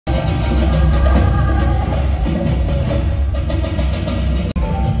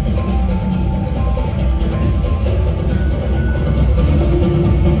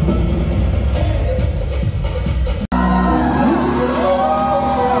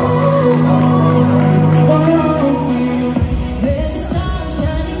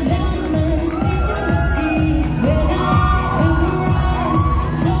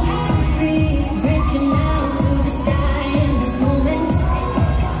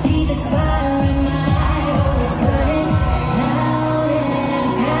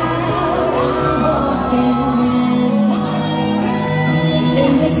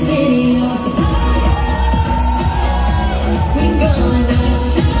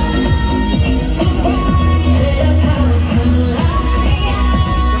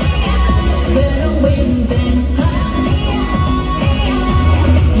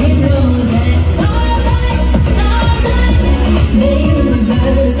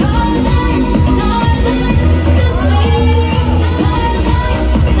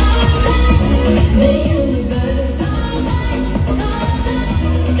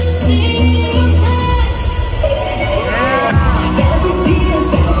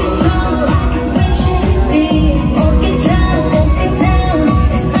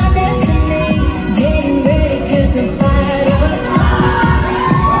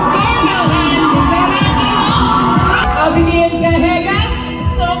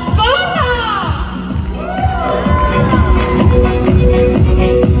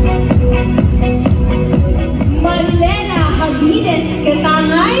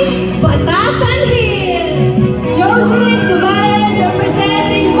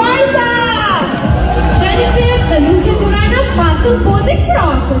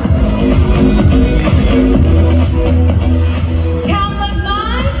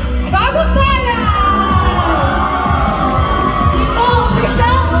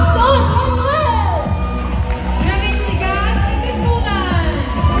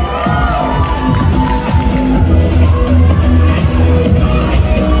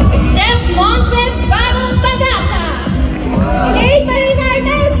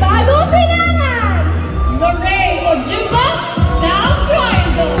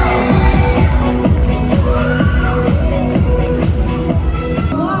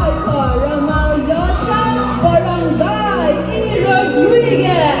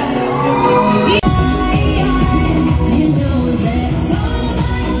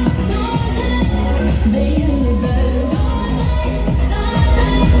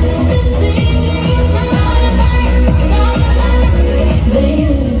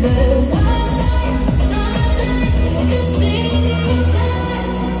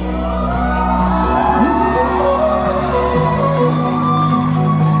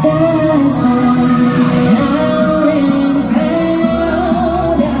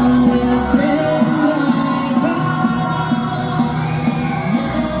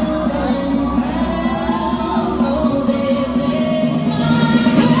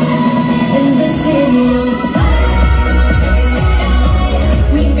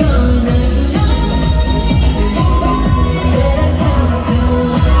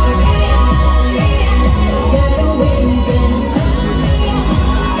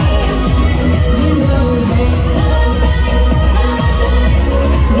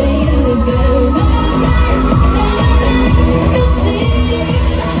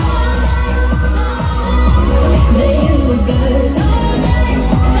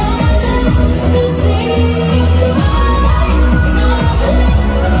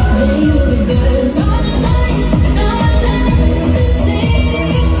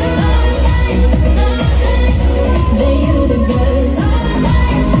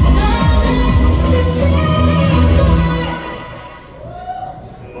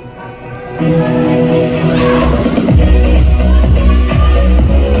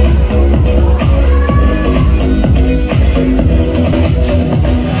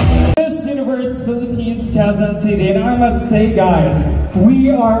say, guys, we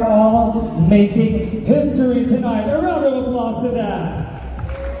are all making history tonight. A round of applause to that.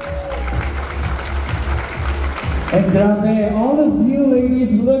 And grabe, all of you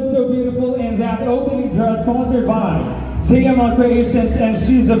ladies look so beautiful in that opening dress sponsored by JML Creations and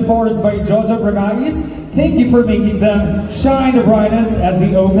Shoes, of course, by Jojo Bragais. Thank you for making them shine the brightest as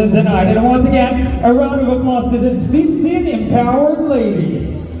we open the night. And once again, a round of applause to these 15 empowered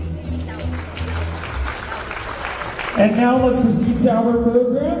ladies. And now let's proceed to our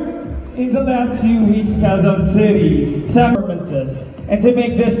program. In the last few weeks, Quezon City some purposes. And to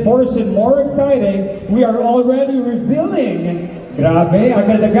make this portion more exciting, we are already revealing, grabe,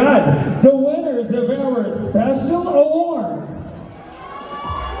 agad-agad, the winners of our special awards.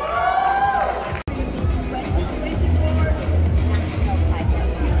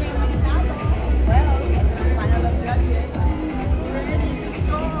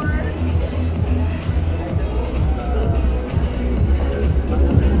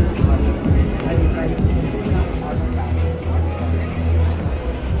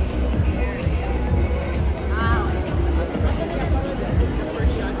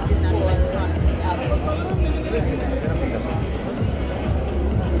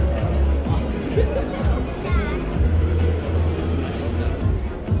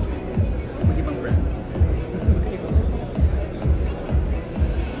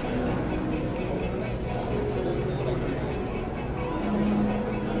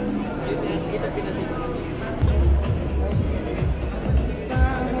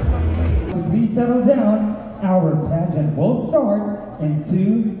 Please settle down. Our pageant will start in 2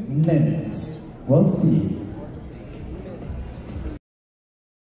 minutes. We'll see.